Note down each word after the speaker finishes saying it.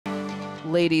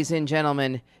Ladies and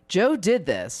gentlemen, Joe did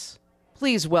this.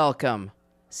 Please welcome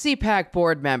CPAC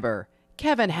Board member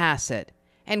Kevin Hassett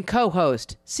and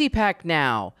co-host CPAC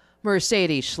Now,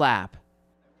 Mercedes Schlapp.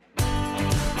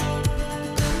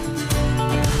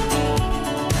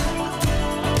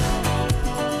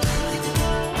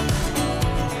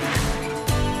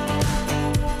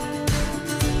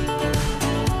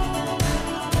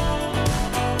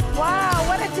 Wow,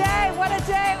 what a day, what a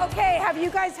day. Okay, have you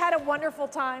guys had a wonderful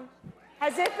time?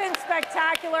 Has it been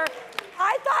spectacular?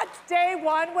 I thought day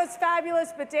one was fabulous,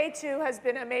 but day two has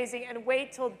been amazing. And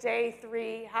wait till day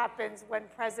three happens when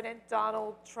President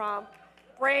Donald Trump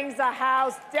brings the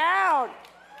House down.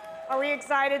 Are we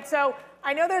excited? So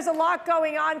I know there's a lot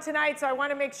going on tonight, so I want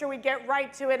to make sure we get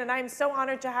right to it. And I'm so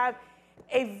honored to have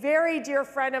a very dear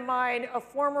friend of mine, a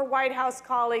former White House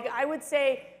colleague, I would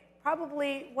say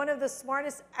probably one of the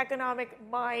smartest economic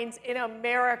minds in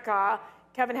America,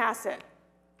 Kevin Hassett.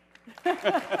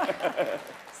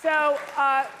 So,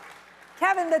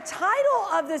 Kevin, the title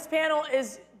of this panel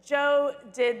is Joe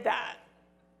Did That.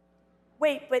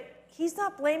 Wait, but he's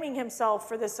not blaming himself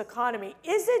for this economy.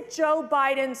 Is it Joe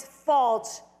Biden's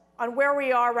fault on where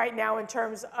we are right now in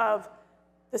terms of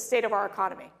the state of our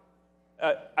economy?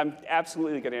 I'm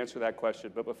absolutely going to answer that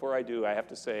question, but before I do, I have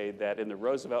to say that in the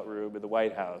Roosevelt Room in the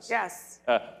White House, yes,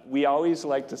 we always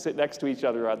like to sit next to each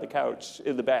other on the couch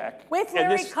in the back. With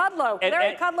Larry Kudlow.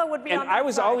 Larry Kudlow would be on that side. And I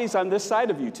was always on this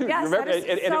side of you, too. Yes, remember? That is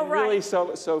and so it really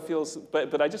right. so feels,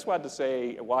 but I just wanted to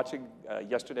say, watching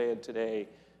yesterday and today,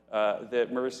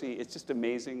 that Mercy, it's just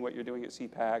amazing what you're doing at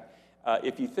CPAC.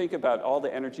 If you think about all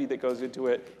the energy that goes into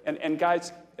it, and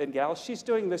guys and gals, she's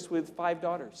doing this with 5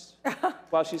 daughters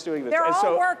while she's doing this. They're and all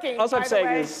so, working, all I'm saying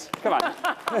is, come on.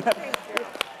 Thank you.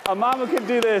 A mama can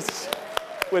do this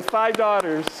with 5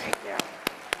 daughters. Yeah.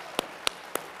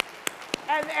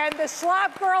 And the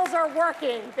Schlapp girls are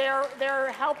working.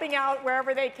 They're helping out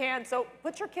wherever they can. So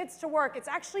put your kids to work. It's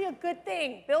actually a good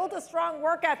thing. Build a strong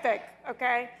work ethic,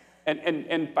 okay?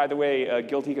 And by the way,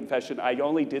 guilty confession, I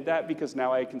only did that because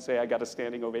now I can say I got a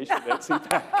standing ovation at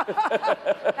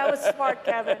CPAC. That was smart,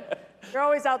 Kevin. You're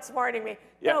always outsmarting me.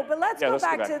 Yeah. No, but let's Yeah,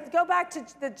 go back to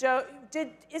the Joe.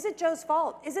 Is it Joe's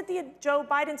fault? Is it the Joe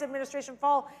Biden's administration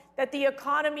fault that the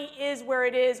economy is where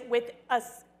it is with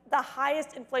the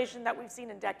highest inflation that we've seen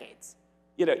in decades?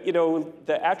 You know,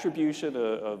 the attribution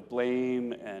of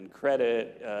blame and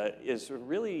credit is a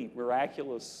really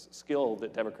miraculous skill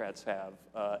that Democrats have,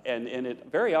 and it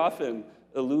very often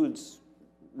eludes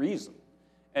reason.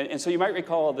 And so you might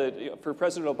recall that for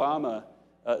President Obama,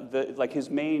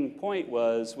 his main point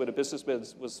was when a businessman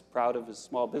was proud of his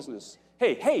small business,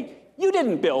 hey, you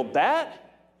didn't build that.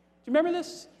 Do you remember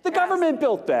this? The government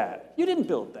built that. You didn't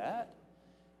build that.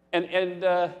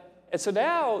 And so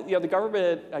now, the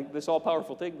government, like this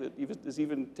all-powerful thing that is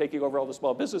even taking over all the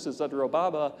small businesses under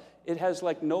Obama, it has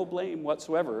no blame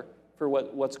whatsoever for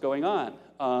what's going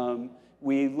on.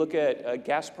 We look at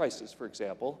gas prices, for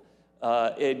example.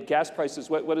 In gas prices,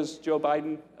 what does Joe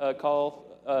Biden call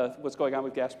what's going on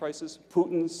with gas prices?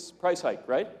 Putin's price hike,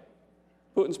 right?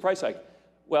 Putin's price hike.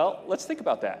 Well, let's think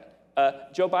about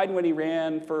that. Joe Biden, when he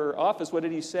ran for office, what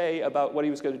did he say about what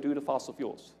he was going to do to fossil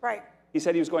fuels? Right. He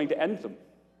said he was going to end them.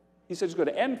 He said he was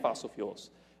going to end fossil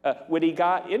fuels. When he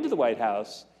got into the White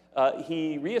House,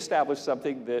 he reestablished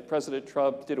something that President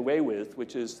Trump did away with,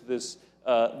 which is this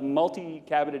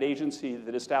multi-cabinet agency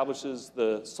that establishes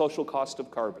the social cost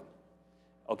of carbon.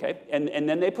 Okay? And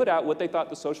then they put out what they thought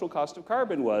the social cost of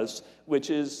carbon was, which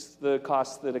is the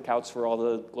cost that accounts for all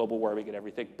the global warming and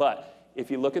everything. But if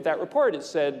you look at that report, it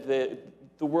said that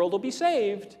the world will be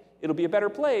saved, it'll be a better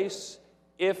place,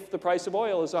 if the price of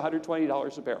oil is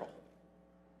 $120 a barrel.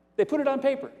 They put it on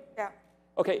paper. Yeah.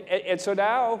 Okay, and so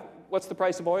now, what's the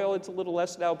price of oil? It's a little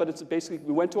less now, but it's basically,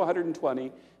 we went to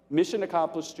 120. Mission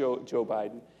accomplished, Joe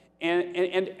Biden.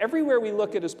 And everywhere we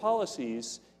look at his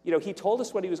policies, he told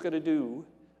us what he was going to do,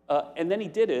 and then he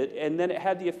did it, and then it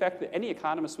had the effect that any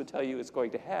economist would tell you it's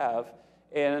going to have,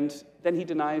 and then he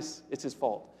denies it's his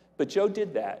fault. But Joe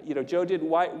did that. Joe did,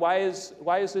 why is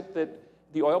it that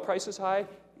the oil price is high?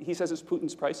 He says it's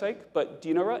Putin's price hike, but do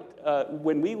you know what?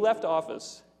 When we left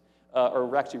office,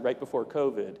 or actually right before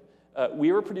COVID,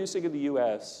 we were producing in the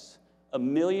US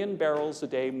 1 million barrels a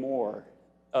day more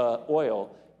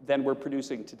oil than we're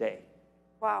producing today.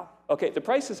 Wow. Okay, the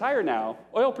price is higher now.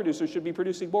 Oil producers should be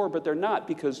producing more, but they're not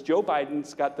because Joe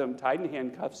Biden's got them tied in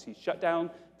handcuffs. He's shut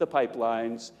down the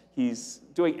pipelines. He's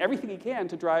doing everything he can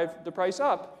to drive the price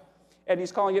up, and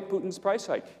he's calling it Putin's price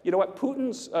hike. You know what?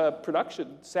 Putin's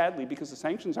production, sadly, because the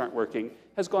sanctions aren't working,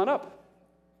 has gone up.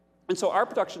 And so our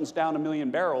production's down 1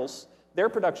 million barrels. Their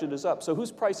production is up. So whose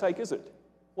price hike is it?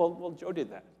 Well, Joe did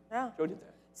that. Yeah. Joe did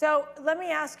that. So let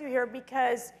me ask you here,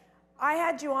 because I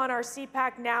had you on our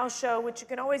CPAC Now show, which you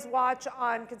can always watch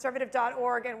on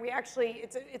conservative.org, and we actually,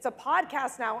 it's a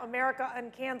podcast now, America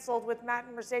Uncanceled, with Matt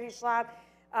and Mercedes Schlapp,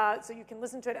 so you can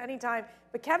listen to it anytime.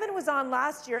 But Kevin was on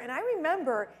last year, and I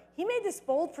remember he made this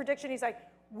bold prediction. He's like,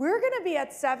 we're going to be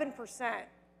at 7%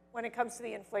 when it comes to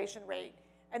the inflation rate.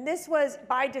 And this was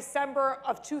by December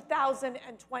of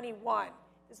 2021.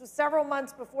 This was several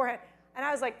months beforehand. And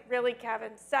I was like, really,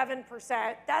 Kevin,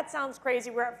 7%? That sounds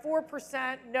crazy. We're at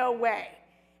 4%? No way.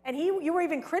 And you were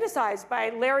even criticized by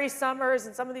Larry Summers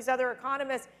and some of these other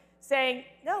economists saying,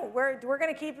 no, we're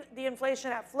going to keep the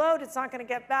inflation at float. It's not going to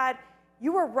get bad.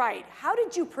 You were right. How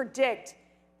did you predict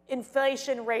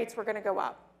inflation rates were going to go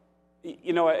up?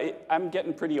 You know, I'm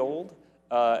getting pretty old.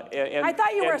 I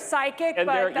thought you were psychic,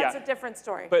 but that's a different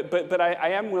story. But I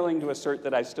am willing to assert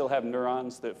that I still have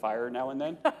neurons that fire now and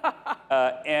then.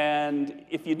 And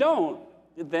if you don't,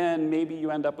 then maybe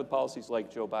you end up with policies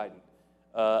like Joe Biden.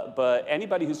 But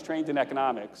anybody who's trained in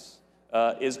economics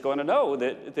is going to know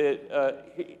that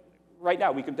right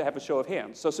now we could have a show of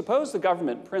hands. So suppose the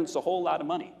government prints a whole lot of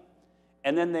money,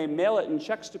 and then they mail it in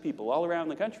checks to people all around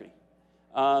the country.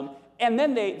 And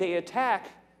then they attack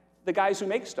the guys who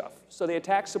make stuff. So they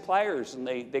attack suppliers, and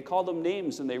they call them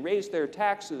names, and they raise their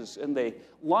taxes, and they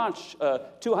launch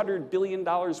 $200 billion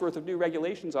worth of new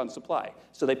regulations on supply.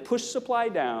 So they push supply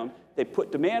down, they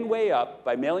put demand way up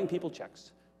by mailing people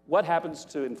checks. What happens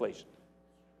to inflation?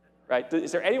 Right?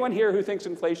 Is there anyone here who thinks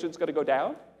inflation is going to go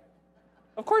down?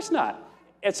 Of course not.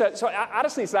 So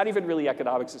honestly, it's not even really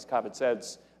economics, it's common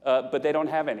sense, but they don't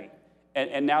have any.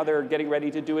 And now they're getting ready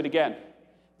to do it again.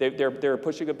 They're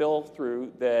pushing a bill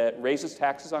through that raises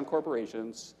taxes on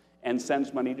corporations and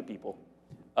sends money to people.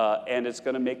 And it's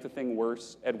going to make the thing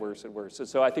worse and worse and worse.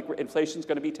 So I think inflation's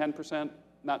going to be 10%,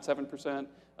 not 7%.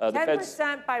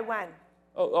 10% by when?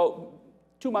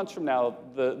 2 months from now,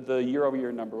 the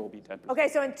year-over-year number will be 10%. Okay,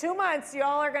 so in 2 months,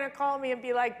 y'all are going to call me and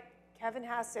be like, Kevin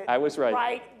Hassett. I was right.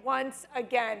 Right, once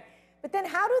again. But then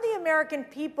how do the American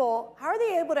people, how are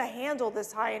they able to handle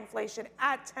this high inflation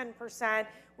at 10%?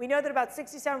 We know that about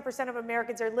 67% of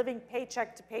Americans are living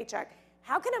paycheck to paycheck.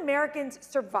 How can Americans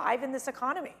survive in this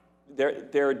economy?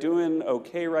 They're doing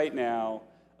okay right now,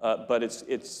 but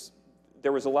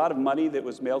there was a lot of money that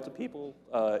was mailed to people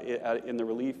in the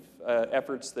relief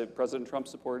efforts that President Trump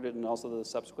supported, and also the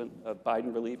subsequent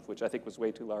Biden relief, which I think was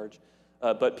way too large.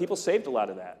 But people saved a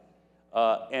lot of that,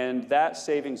 and that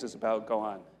savings is about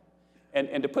gone.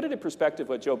 And to put it in perspective,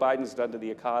 what Joe Biden's done to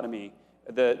the economy,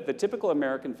 the typical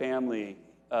American family,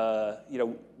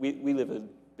 we live in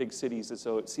big cities, and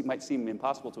so it might seem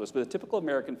impossible to us, but a typical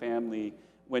American family,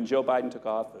 when Joe Biden took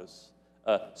office,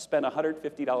 spent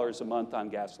 $150 a month on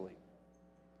gasoline.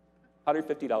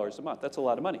 $150 a month, that's a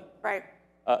lot of money. Right.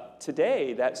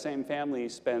 Today, that same family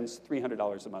spends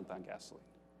 $300 a month on gasoline.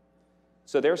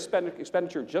 So their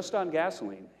expenditure just on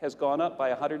gasoline has gone up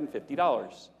by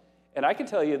 $150. And I can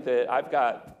tell you that I've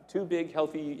got two big,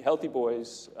 healthy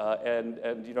boys, and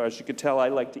as you can tell, I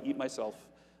like to eat myself.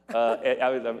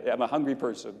 I'm a hungry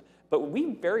person. But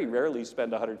we very rarely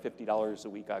spend $150 a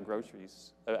week on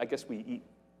groceries. I guess we eat,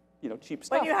 cheap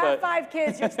stuff. When you have 5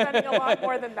 kids, you're spending a lot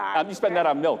more than that. You spend that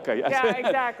on milk. Yeah,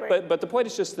 exactly. But the point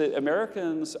is just that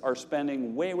Americans are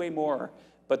spending way, way more,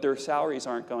 but their salaries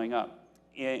aren't going up.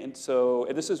 And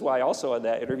this is why also in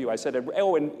that interview I said, and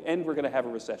we're going to have a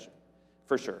recession,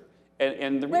 for sure.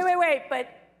 And the wait. But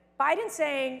Biden's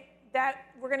saying that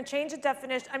we're going to change the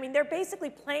definition. I mean, they're basically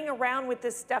playing around with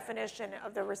this definition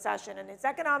of the recession. And his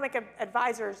economic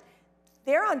advisors,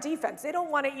 they're on defense. They don't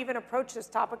want to even approach this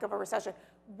topic of a recession.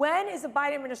 When is the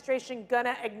Biden administration going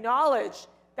to acknowledge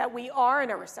that we are in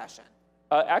a recession?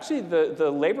 Actually,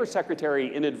 the labor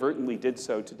secretary inadvertently did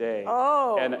so today.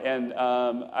 Oh. And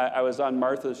I was on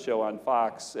Martha's show on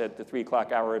Fox at the 3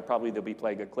 o'clock hour, and probably they'll be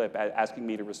playing a clip asking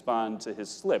me to respond to his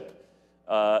slip.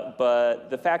 But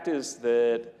the fact is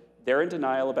that they're in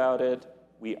denial about it.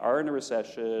 We are in a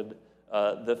recession.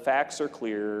 The facts are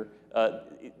clear.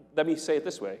 Let me say it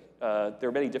this way. There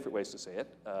are many different ways to say it.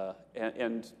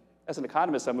 And as an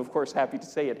economist, I'm, of course, happy to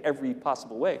say it every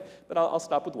possible way. But I'll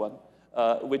stop with one,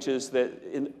 which is that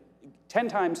 10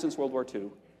 times since World War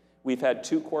II, we've had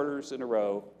 2 quarters in a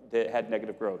row that had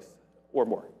negative growth or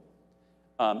more.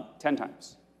 10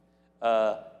 times.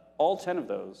 All 10 of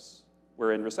those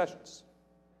were in recessions.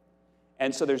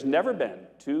 And so there's never been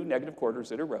 2 negative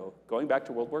quarters in a row, going back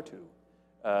to World War II,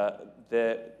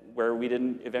 where we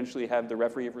didn't eventually have the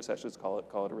referee of recessions call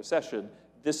it a recession.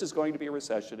 This is going to be a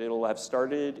recession. It'll have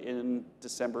started in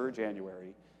December or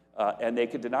January. And they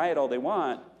could deny it all they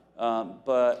want,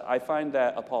 but I find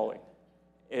that appalling.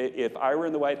 If I were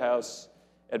in the White House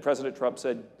and President Trump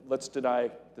said, let's deny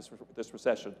this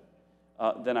recession,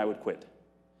 then I would quit.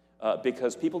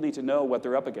 Because people need to know what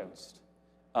they're up against.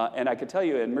 And I can tell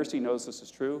you, and Mercy knows this is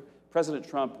true, President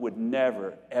Trump would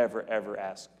never, ever, ever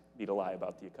ask me to lie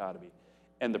about the economy.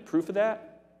 And the proof of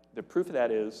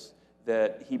that is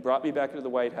that he brought me back into the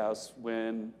White House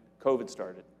when COVID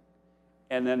started.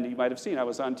 And then you might have seen, I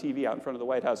was on TV out in front of the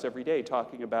White House every day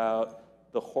talking about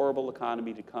the horrible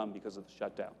economy to come because of the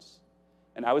shutdowns.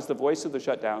 And I was the voice of the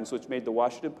shutdowns, which made the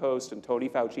Washington Post and Tony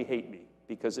Fauci hate me,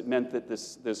 because it meant that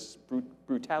this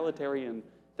brutalitarian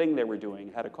thing they were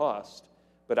doing had a cost.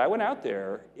 But I went out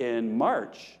there in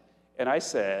March, and I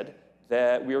said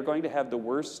that we were going to have the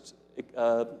worst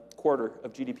quarter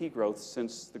of GDP growth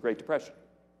since the Great Depression.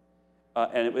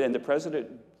 And the president,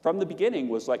 from the beginning,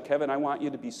 was like, Kevin, I want you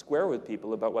to be square with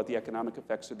people about what the economic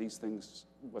effects of these things,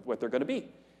 what they're going to be.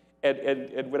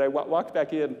 And when I walked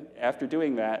back in after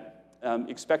doing that,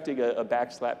 expecting a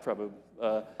backslap from him,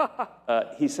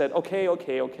 he said,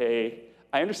 okay,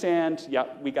 I understand, yeah,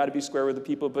 we got to be square with the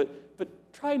people, but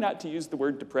try not to use the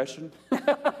word depression.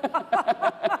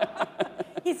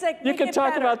 He's like, you can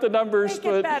talk about the numbers, make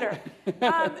it better.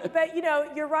 But you know,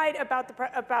 you're right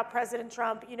about President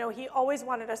Trump. You know, he always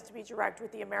wanted us to be direct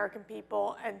with the American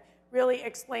people and really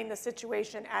explain the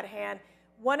situation at hand.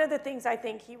 One of the things I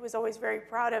think he was always very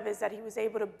proud of is that he was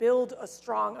able to build a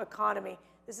strong economy.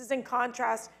 This is in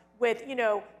contrast with, you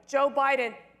know, Joe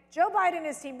Biden. Joe Biden and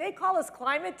his team, they call us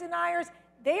climate deniers.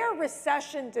 They are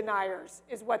recession deniers,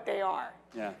 is what they are.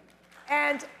 Yeah.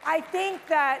 And I think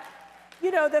that, you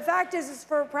know, the fact is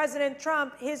for President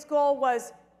Trump, his goal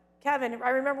was, Kevin, I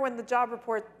remember when the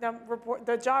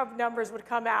job numbers would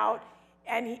come out,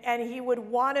 and he would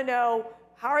want to know,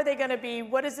 how are they going to be?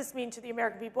 What does this mean to the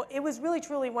American people? It was really,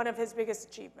 truly one of his biggest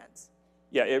achievements.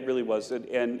 Yeah, it really was.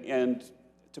 And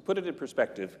to put it in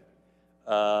perspective,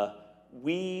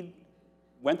 we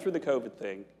went through the COVID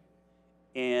thing,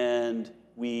 and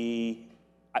we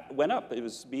went up. It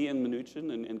was me and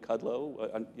Mnuchin and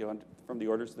Kudlow, you know, from the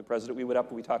orders of the president. We went up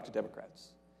and we talked to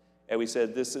Democrats. And we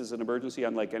said, this is an emergency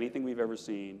unlike anything we've ever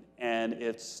seen. And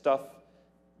it's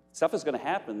stuff is going to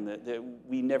happen that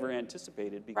we never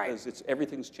anticipated, because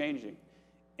everything's changing.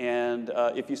 And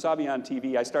if you saw me on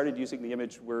TV, I started using the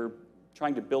image, we're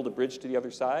trying to build a bridge to the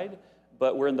other side,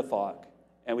 but we're in the fog,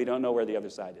 and we don't know where the other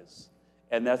side is.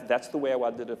 And that's the way I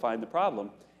wanted to define the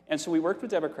problem. And so we worked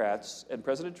with Democrats and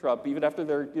President Trump, even after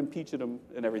they're impeaching him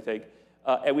and everything,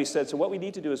 and we said, so what we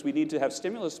need to do is we need to have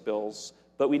stimulus bills,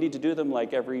 but we need to do them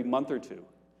like every month or two,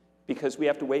 because we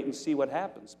have to wait and see what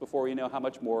happens before we know how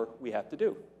much more we have to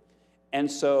do. And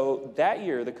so that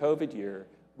year, the COVID year,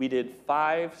 we did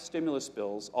 5 stimulus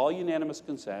bills, all unanimous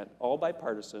consent, all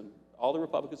bipartisan, all the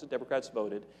Republicans and Democrats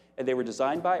voted, and they were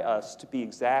designed by us to be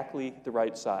exactly the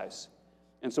right size.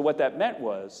 And so what that meant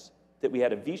was that we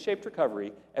had a V-shaped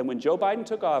recovery, and when Joe Biden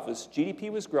took office,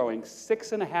 GDP was growing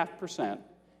 6.5%,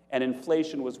 and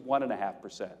inflation was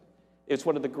 1.5%. It's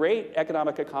one of the great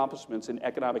economic accomplishments in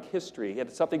economic history, and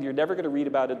it's something you're never going to read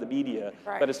about in the media,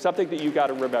 but it's something that you've got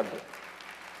to remember.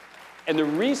 And the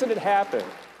reason it happened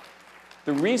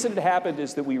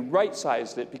is that we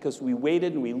right-sized it because we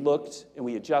waited and we looked and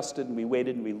we adjusted and we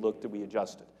waited and we looked and we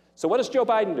adjusted. So what does Joe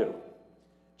Biden do?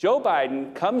 Joe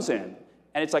Biden comes in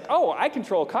and it's like, oh, I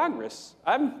control Congress.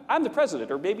 I'm the president.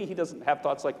 Or maybe he doesn't have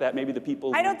thoughts like that. Maybe the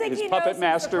people, I don't think his he puppet knows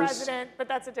masters. He's the president, but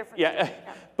that's a different thing. Yeah.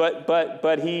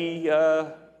 But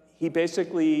he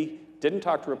basically didn't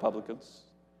talk to Republicans.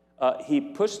 He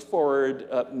pushed forward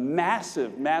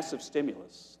massive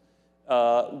stimulus.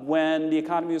 When the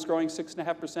economy was growing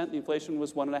 6.5%, the inflation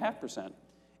was 1.5%.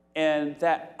 And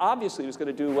that obviously was going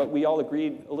to do what we all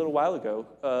agreed a little while ago,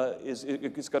 is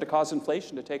it's going to cause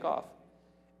inflation to take off.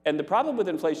 And the problem with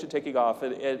inflation taking off,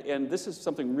 and this is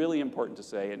something really important to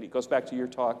say, and it goes back to your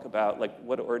talk about like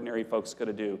what ordinary folks going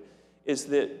to do, is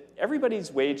that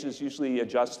everybody's wages usually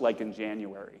adjust like in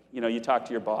January. You know, you talk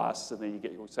to your boss and then you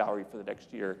get your salary for the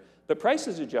next year. But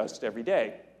prices adjust every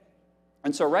day.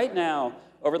 And so right now,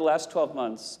 over the last 12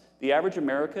 months, the average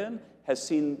American has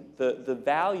seen the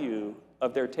value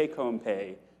of their take-home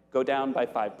pay go down by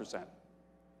 5%.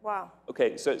 Wow.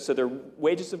 Okay, so their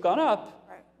wages have gone up,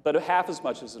 but half as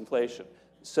much as inflation.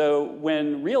 So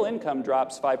when real income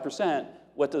drops 5%,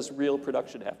 what does real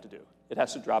production have to do? It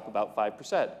has to drop about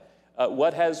 5%.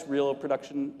 What has real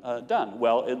production done?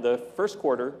 Well, in the first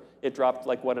quarter, it dropped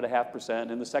like 1.5%.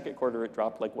 In the second quarter, it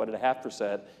dropped like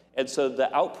 1.5%. And so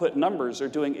the output numbers are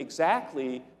doing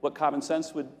exactly what common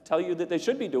sense would tell you that they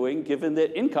should be doing, given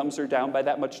that incomes are down by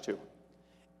that much too.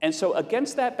 And so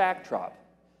against that backdrop,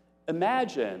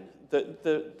 imagine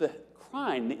the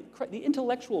crime, the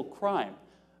intellectual crime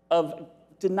of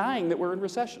denying that we're in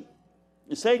recession,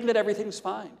 saying that everything's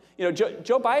fine. You know,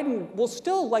 Joe Biden will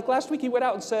still, like last week, he went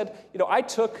out and said, you know, I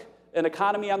took an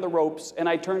economy on the ropes and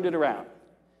I turned it around.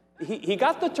 He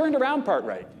got the turned around part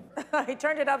right. He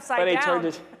turned it upside down.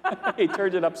 He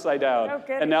turned it upside down, No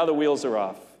kidding. and now the wheels are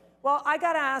off. Well, I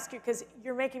got to ask you, because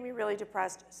you're making me really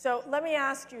depressed. So let me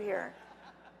ask you here.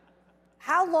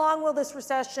 How long will this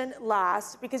recession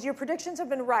last? Because your predictions have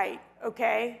been right,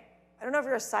 okay? I don't know if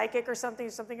you're a psychic or something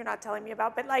you're not telling me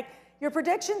about, but like, your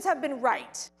predictions have been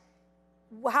right.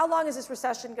 How long is this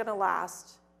recession going to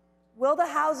last? Will the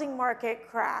housing market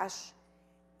crash?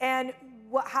 And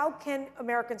how can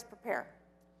Americans prepare?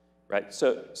 Right.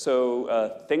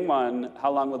 So thing one,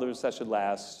 how long will the recession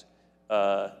last?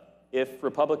 If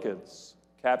Republicans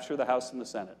capture the House and the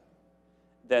Senate,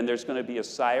 then there's going to be a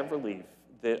sigh of relief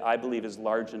that I believe is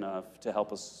large enough to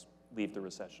help us leave the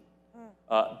recession.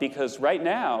 Because right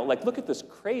now, like, look at this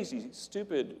crazy,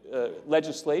 stupid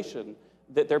legislation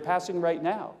that they're passing right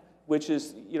now, which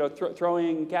is, you know,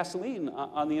 throwing gasoline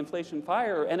on the inflation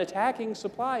fire and attacking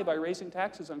supply by raising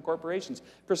taxes on corporations,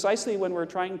 precisely when we're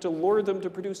trying to lure them to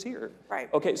produce here.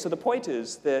 Right. Okay, so the point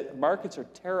is that markets are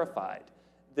terrified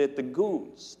that the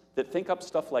goons that think up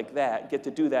stuff like that get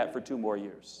to do that for 2 more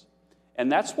years.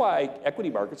 And that's why equity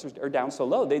markets are down so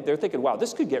low. They're thinking, wow,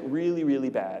 this could get really, really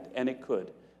bad, and it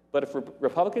could. But if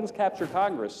Republicans capture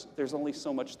Congress, there's only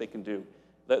so much they can do.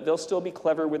 They'll still be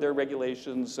clever with their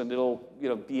regulations, and it'll, you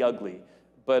know, be ugly,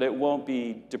 but it won't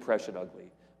be depression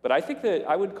ugly. But I think that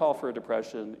I would call for a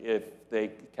depression if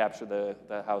they capture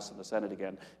the House and the Senate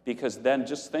again, because then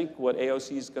just think what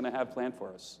AOC is going to have planned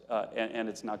for us, and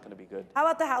it's not going to be good. How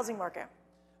about the housing market?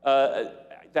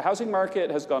 The housing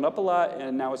market has gone up a lot,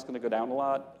 and now it's going to go down a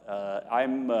lot.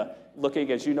 I'm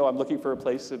looking, as you know, I'm looking for a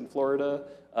place in Florida.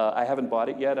 I haven't bought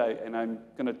it yet, and I'm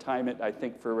going to time it, I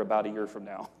think, for about a year from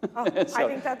now. Oh, so, I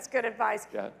think that's good advice.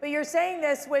 Yeah. But you're saying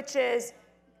this, which is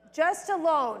just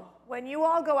alone, when you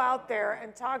all go out there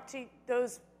and talk to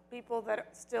those people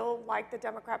that still like the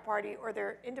Democrat Party or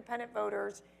they're independent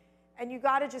voters, and you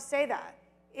got to just say that.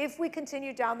 If we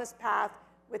continue down this path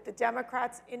with the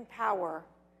Democrats in power,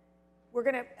 we're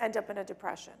going to end up in a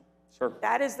depression. Sure.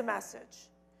 That is the message.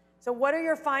 So what are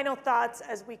your final thoughts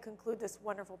as we conclude this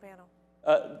wonderful panel?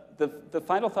 The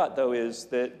final thought, though, is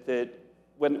that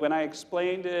when I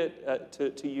explained it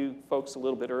to you folks a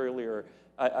little bit earlier,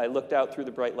 I looked out through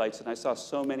the bright lights and I saw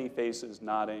so many faces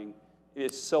nodding.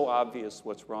 It's so obvious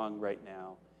what's wrong right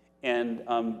now. And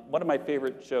one of my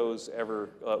favorite shows ever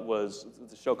was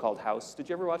the show called House. Did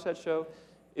you ever watch that show?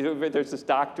 There's this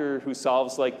doctor who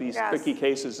solves like these tricky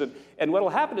cases, and what'll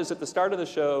happen is at the start of the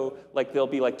show, like there'll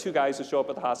be like 2 guys who show up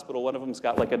at the hospital. One of them's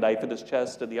got like a knife in his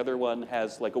chest, and the other one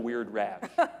has like a weird rash.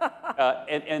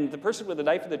 And the person with the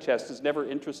knife in the chest is never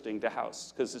interesting to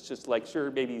House because it's just like, sure,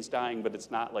 maybe he's dying, but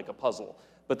it's not like a puzzle.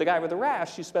 But the guy with the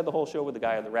rash, you spend the whole show with the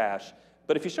guy with the rash.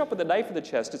 But if you show up with a knife in the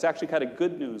chest, it's actually kind of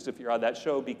good news if you're on that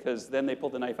show, because then they pull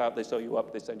the knife out, they sew you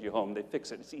up, they send you home, they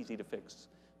fix it. It's easy to fix.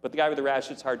 But the guy with the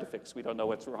rash, it's hard to fix. We don't know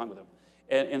what's wrong with him.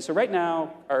 And so right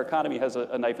now, our economy has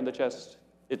a knife in the chest.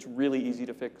 It's really easy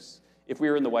to fix. If we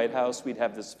were in the White House, we'd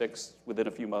have this fixed within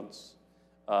a few months.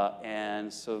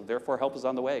 And so therefore, help is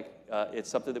on the way. It's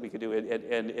something that we could do.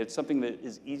 And it's something that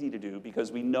is easy to do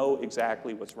because we know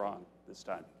exactly what's wrong this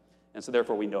time. And so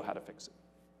therefore, we know how to fix it.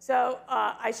 So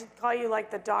I should call you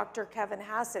like the Dr. Kevin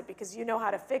Hassett, because you know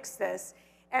how to fix this.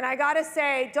 And I gotta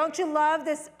say, don't you love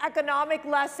this economic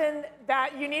lesson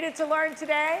that you needed to learn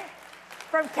today?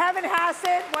 From Kevin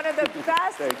Hassett, one of the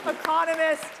best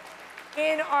economists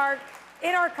in our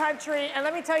country. And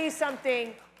let me tell you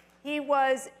something, he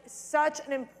was such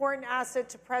an important asset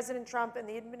to President Trump and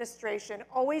the administration,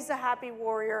 always a happy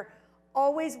warrior,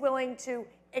 always willing to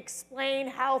explain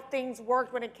how things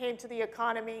worked when it came to the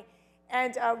economy.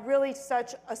 And really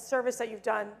such a service that you've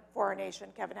done for our nation,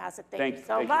 Kevin Hassett. Thank you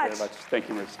so much. Thank you very much. Thank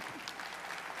you, Mercy.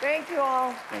 Thank you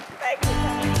all. Thank you.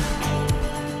 Thank you.